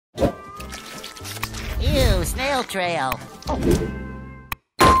new snail trail. Good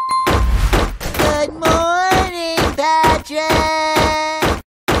morning, Patrick!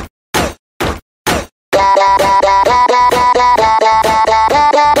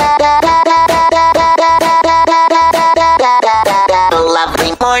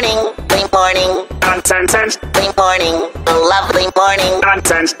 Lovely morning, Content. morning, lovely morning,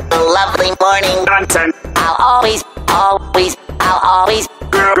 Content. lovely morning. Content. I'll always,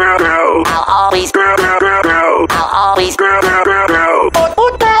 Go. I'll always, Go. I'll always. Go.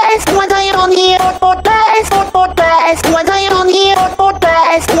 When I am on here, when I am on here,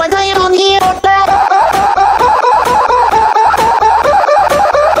 when I am on here.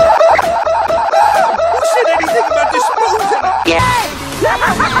 Who said anything about disposing of?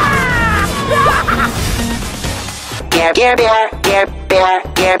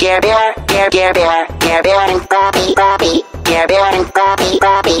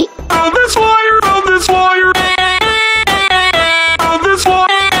 On this wire, on this wire. On this wire.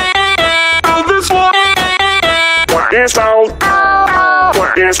 On this wire. Installed.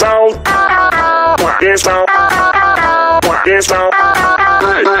 Installed. Installed. Installed.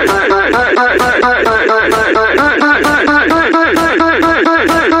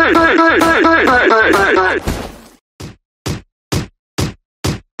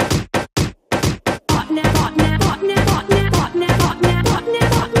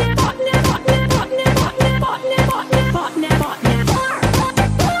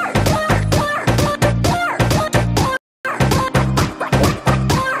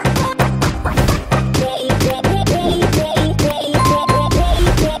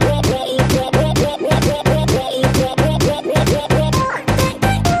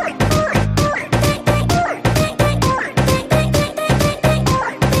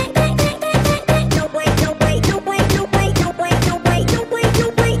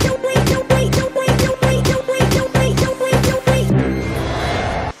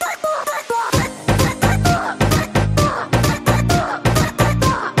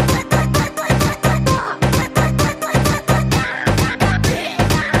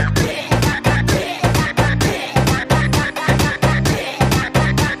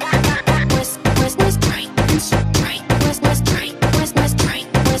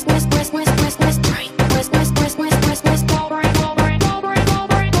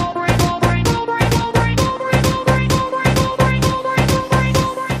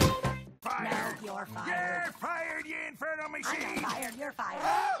 You're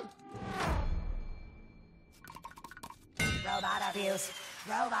fired. Robot abuse.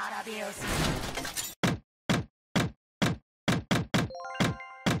 Robot abuse.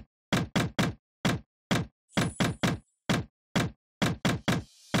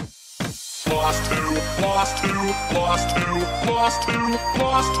 Lost two, lost two, lost two, lost two,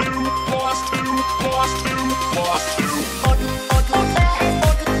 lost two, lost two, lost two, lost two.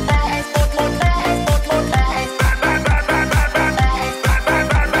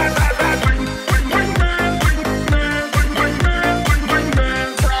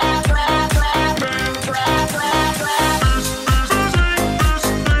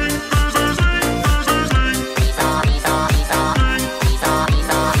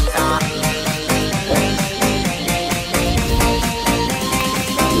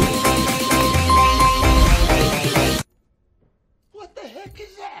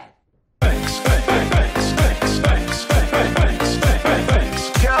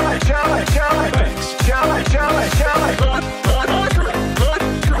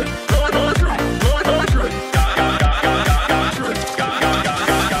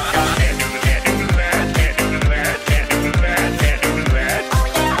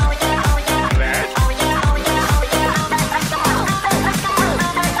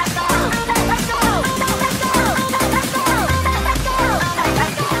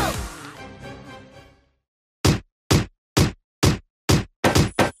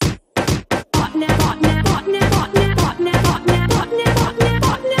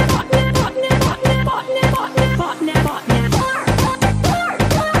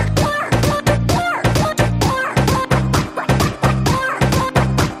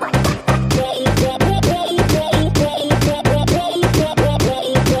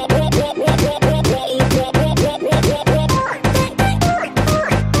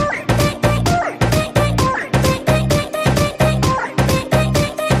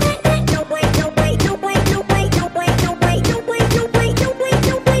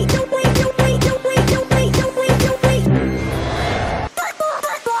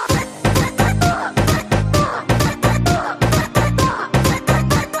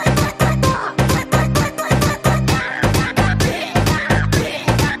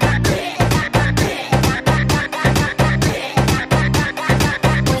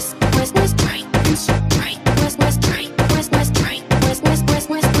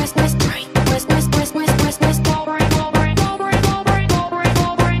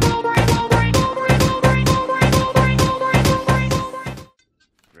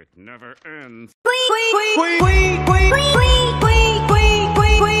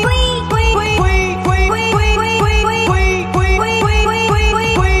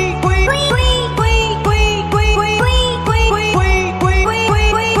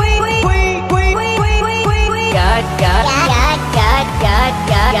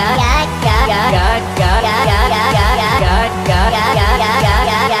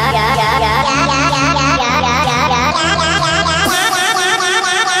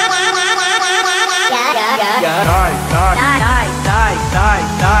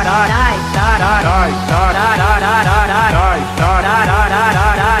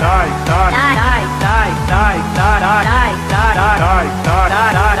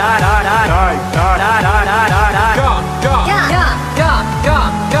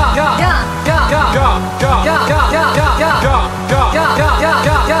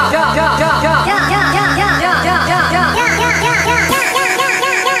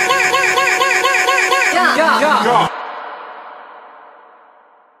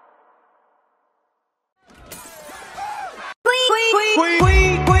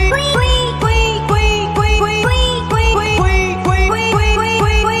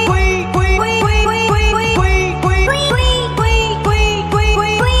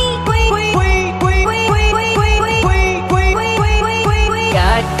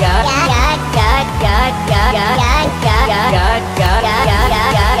 God.